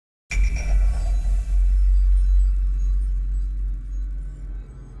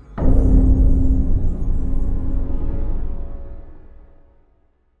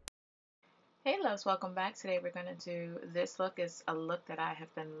loves, welcome back. Today we're going to do this look. Is a look that I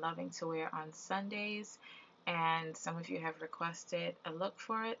have been loving to wear on Sundays, and some of you have requested a look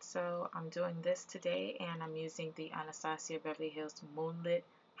for it, so I'm doing this today, and I'm using the Anastasia Beverly Hills Moonlit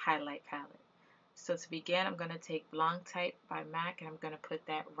Highlight Palette. So to begin, I'm going to take Blanc Type by MAC, and I'm going to put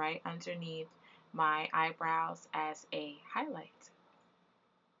that right underneath my eyebrows as a highlight.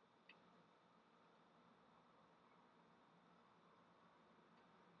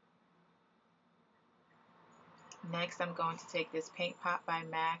 Next, I'm going to take this Paint Pot by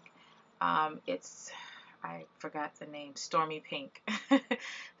MAC. I forgot the name, Stormy Pink.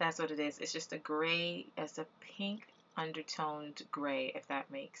 That's what it is. It's just a gray, it's a pink undertoned gray, if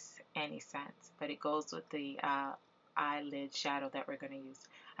that makes any sense. But it goes with the eyelid shadow that we're going to use.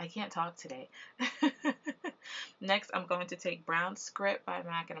 I can't talk today. Next, I'm going to take Brown Script by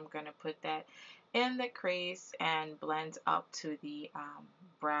MAC, and I'm going to put that in the crease and blend up to the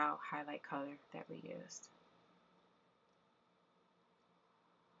brow highlight color that we used.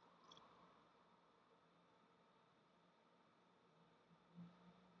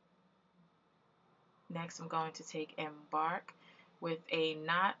 Next, I'm going to take Embark with a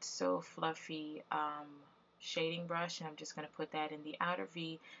not so fluffy shading brush, and I'm just going to put that in the outer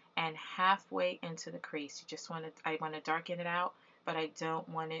V and halfway into the crease. I want to darken it out, but I don't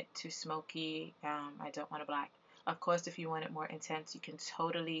want it too smoky. I don't want it black. Of course, if you want it more intense, you can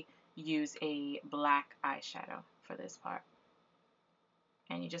totally use a black eyeshadow for this part.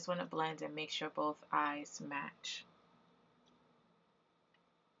 And you just want to blend and make sure both eyes match.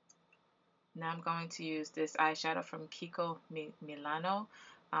 Now I'm going to use this eyeshadow from Kiko Milano.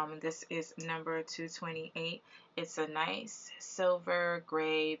 This is number 228. It's a nice silver,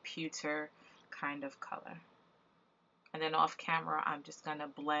 gray, pewter kind of color. And then off camera, I'm just going to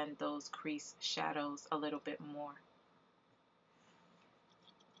blend those crease shadows a little bit more.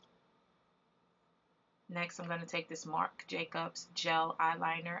 Next, I'm going to take this Marc Jacobs gel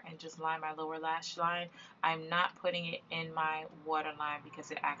eyeliner and just line my lower lash line. I'm not putting it in my waterline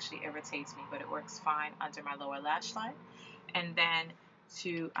because it actually irritates me, but it works fine under my lower lash line. And then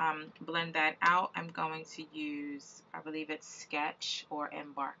to blend that out, I'm going to use, I believe it's Sketch or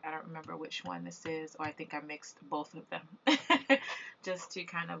Embark. I don't remember which one this is, or I think I mixed both of them. Just to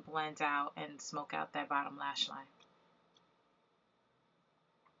kind of blend out and smoke out that bottom lash line.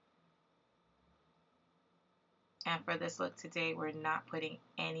 And for this look today, we're not putting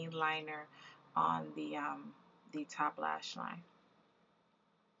any liner on the top lash line.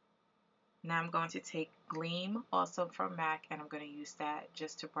 Now I'm going to take Gleam, also from MAC, and I'm going to use that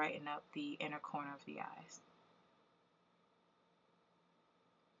just to brighten up the inner corner of the eyes.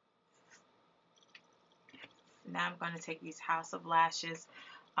 Now I'm going to take these House of Lashes.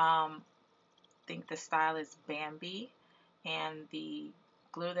 I think the style is Bambi, and the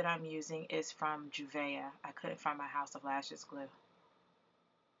glue that I'm using is from Juvea. I couldn't find my House of Lashes glue.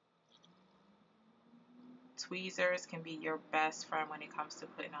 Tweezers can be your best friend when it comes to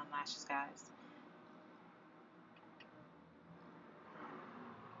putting on lashes, guys.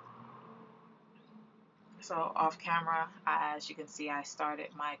 So off camera, as you can see, I started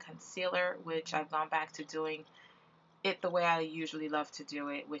my concealer, which I've gone back to doing it the way I usually love to do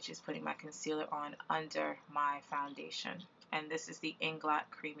it, which is putting my concealer on under my foundation. And this is the Inglot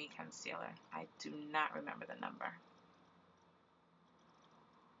Creamy Concealer. I do not remember the number.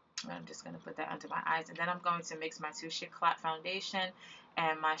 I'm just going to put that under my eyes, and then I'm going to mix my Touche Eclat foundation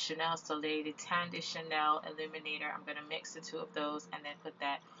and my Chanel Soleil de Tan de Chanel illuminator. I'm going to mix the two of those and then put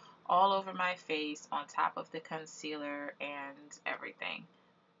that all over my face on top of the concealer and everything.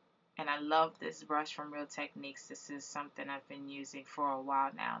 And I love this brush from Real Techniques. This is something I've been using for a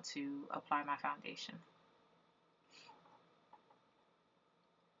while now to apply my foundation.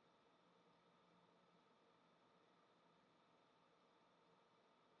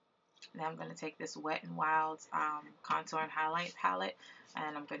 Now I'm going to take this Wet n Wild contour and highlight palette,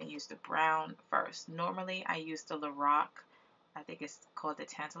 and I'm going to use the brown first. Normally I use the Lorac, I think it's called the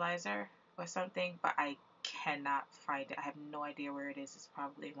Tantalizer or something, but I cannot find it. I have no idea where it is. It's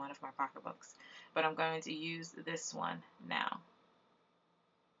probably in one of my pocketbooks. But I'm going to use this one now.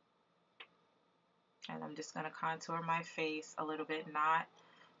 And I'm just going to contour my face a little bit, not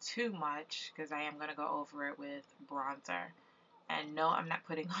too much, because I am going to go over it with bronzer. And no, I'm not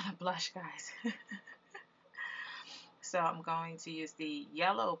putting on a blush, guys. So I'm going to use the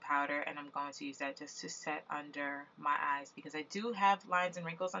yellow powder, and I'm going to use that just to set under my eyes because I do have lines and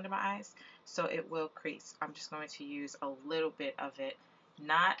wrinkles under my eyes, so it will crease. I'm just going to use a little bit of it,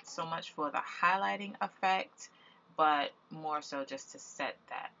 not so much for the highlighting effect, but more so just to set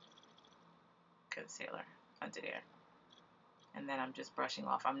that concealer under there. And then I'm just brushing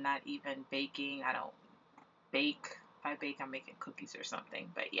off. I'm not even baking. I don't bake. If I bake, I'm making cookies or something.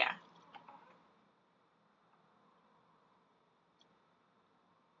 But yeah.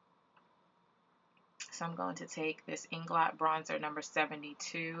 So I'm going to take this Inglot bronzer number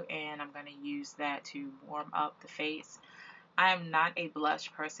 72 and I'm going to use that to warm up the face. I am not a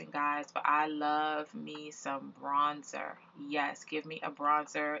blush person, guys, but I love me some bronzer. Yes, give me a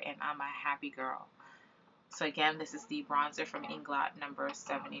bronzer and I'm a happy girl. So again, this is the bronzer from Inglot number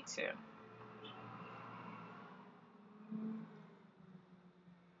 72.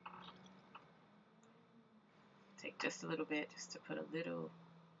 Take just a little bit just to put a little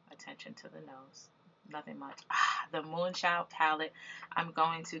attention to the nose. Nothing much. The Moonchild palette. I'm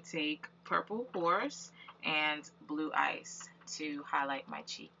going to take Purple Horse and Blue Ice to highlight my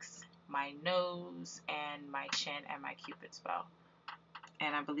cheeks, my nose, and my chin, and my Cupid's bow.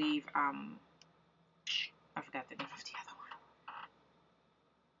 And I believe, I forgot the name of the other one.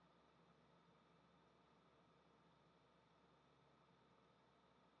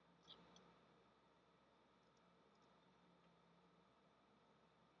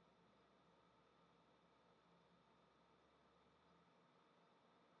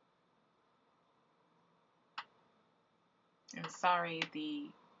 I'm sorry, the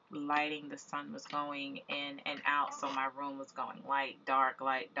lighting, the sun was going in and out, so my room was going light, dark,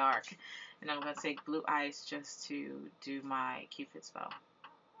 light, dark. And I'm going to take Blue Ice just to do my Cupid's bow.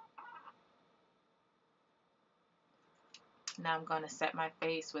 Now I'm going to set my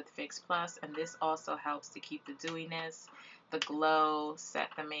face with Fix Plus, and this also helps to keep the dewiness, the glow, set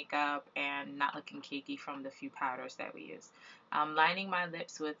the makeup, and not looking cakey from the few powders that we use. I'm lining my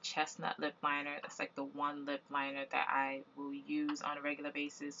lips with Chestnut Lip Liner. That's like the one lip liner that I will use on a regular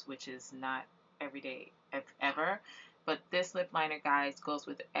basis, which is not every day ever. But this lip liner, guys, goes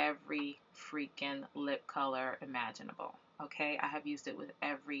with every freaking lip color imaginable. Okay, I have used it with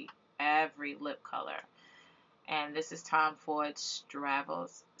every lip color. And this is Tom Ford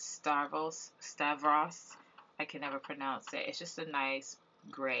Stavros. I can never pronounce it. It's just a nice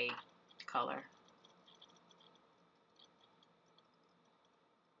gray color.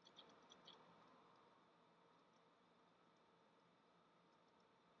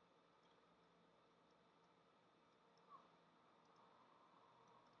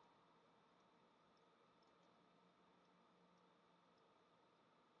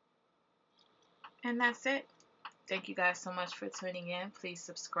 And that's it. Thank you guys so much for tuning in. Please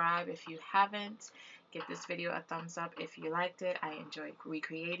subscribe if you haven't. Give this video a thumbs up if you liked it. I enjoyed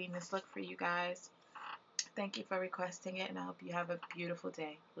recreating this look for you guys. Thank you for requesting it, and I hope you have a beautiful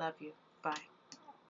day. Love you. Bye.